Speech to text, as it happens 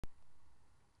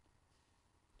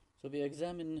So we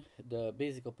examine the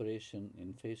basic operation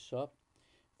in FaceShop.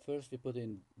 First we put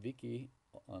in wiki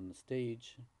on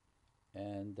stage,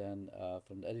 and then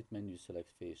from the edit menu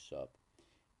select FaceShop.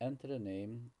 Enter a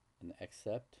name and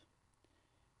accept,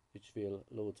 which will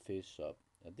load FaceShop.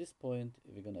 At this point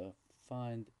we're gonna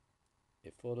find a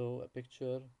photo, a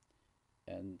picture,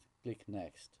 and click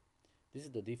next. This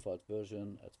is the default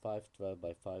version at 512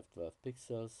 by 512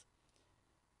 pixels,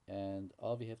 and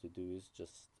all we have to do is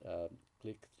just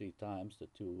click 3 times the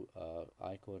two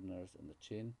eye corners and the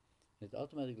chin. It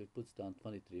automatically puts down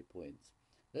 23 points.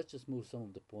 Let's just move some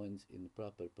of the points in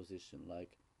proper position,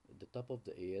 like the top of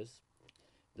the ears.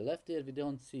 The left ear we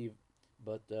don't see,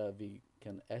 but we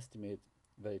can estimate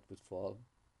where it would fall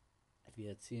if we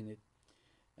had seen it.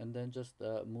 And then just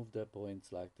move the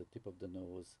points like the tip of the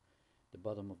nose, the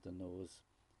bottom of the nose,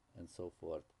 and so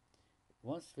forth.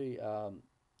 Once we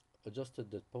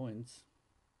adjusted the points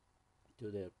to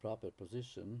their proper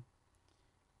position,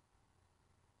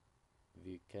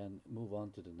 we can move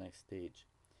on to the next stage.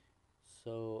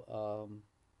 So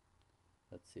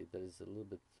let's see, there is a little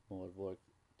bit more work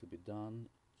to be done,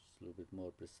 just a little bit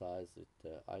more precise with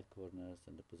the eye corners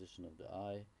and the position of the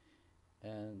eye.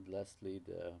 And lastly,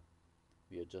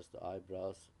 we adjust the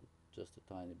eyebrows just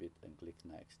a tiny bit and click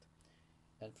next.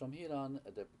 And from here on,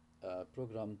 the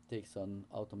program takes on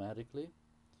automatically.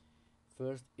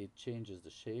 First it changes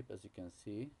the shape, as you can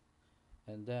see,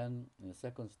 and then in the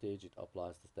second stage it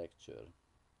applies the texture.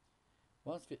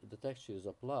 Once the texture is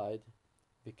applied,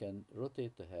 we can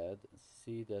rotate the head and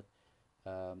see that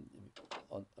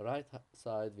on the right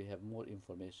side we have more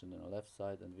information than on the left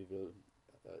side, and we will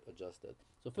adjust that.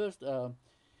 So first,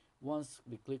 once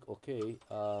we click OK,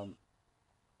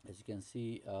 as you can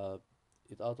see,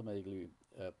 it automatically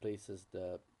places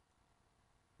the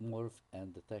morph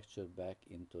and the texture back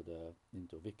into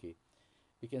wiki.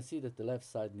 We can see that the left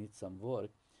side needs some work,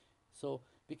 so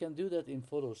we can do that in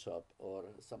Photoshop or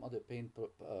some other paint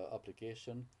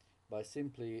application by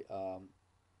simply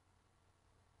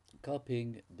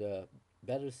copying the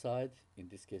better side, in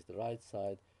this case the right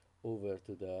side, over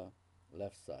to the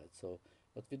left side. So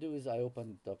what we do is I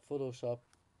open the Photoshop,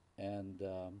 and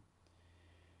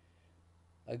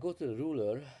I go to the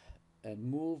ruler and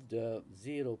move the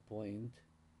 0 point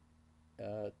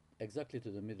exactly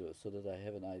to the middle, so that I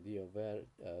have an idea of where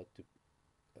to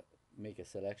make a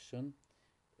selection.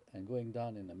 And going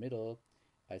down in the middle,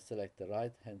 I select the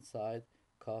right hand side,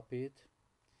 copy it,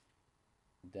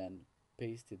 then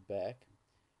paste it back,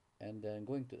 and then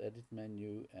going to edit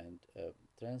menu and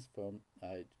transform,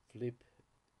 I flip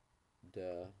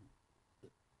the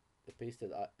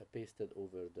pasted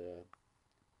over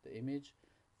the image,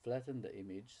 flatten the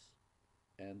image,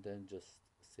 and then just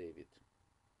save it.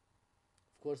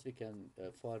 Of course we can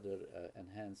further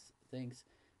enhance things,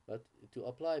 but to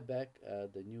apply back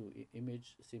the new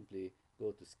image, simply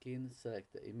go to skin,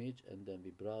 select the image, and then we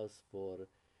browse for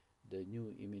the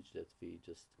new image that we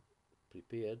just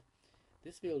prepared.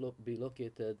 This will be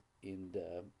located in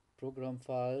the program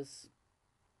files,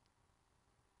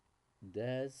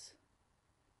 DAS,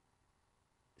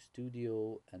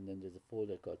 Studio, and then there's a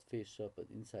folder called FaceShop, and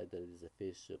inside there is a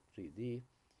FaceShop 3D,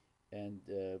 and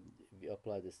we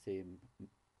apply the same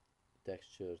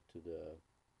texture to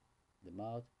the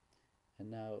mouth,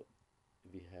 and now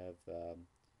we have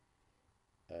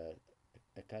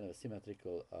a kind of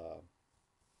symmetrical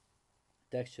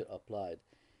texture applied.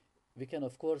 We can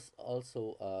of course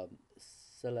also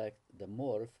select the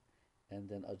morph and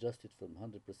then adjust it from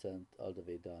 100% all the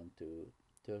way down to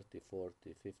 30,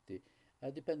 40, 50,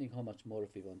 depending how much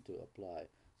morph we want to apply.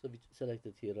 So we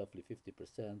selected here roughly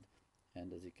 50%,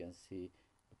 and as you can see,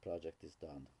 the project is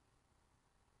done.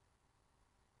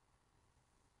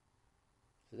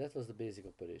 So that was the basic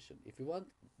operation. If we want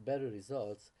better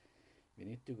results, we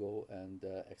need to go and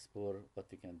explore what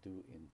we can do in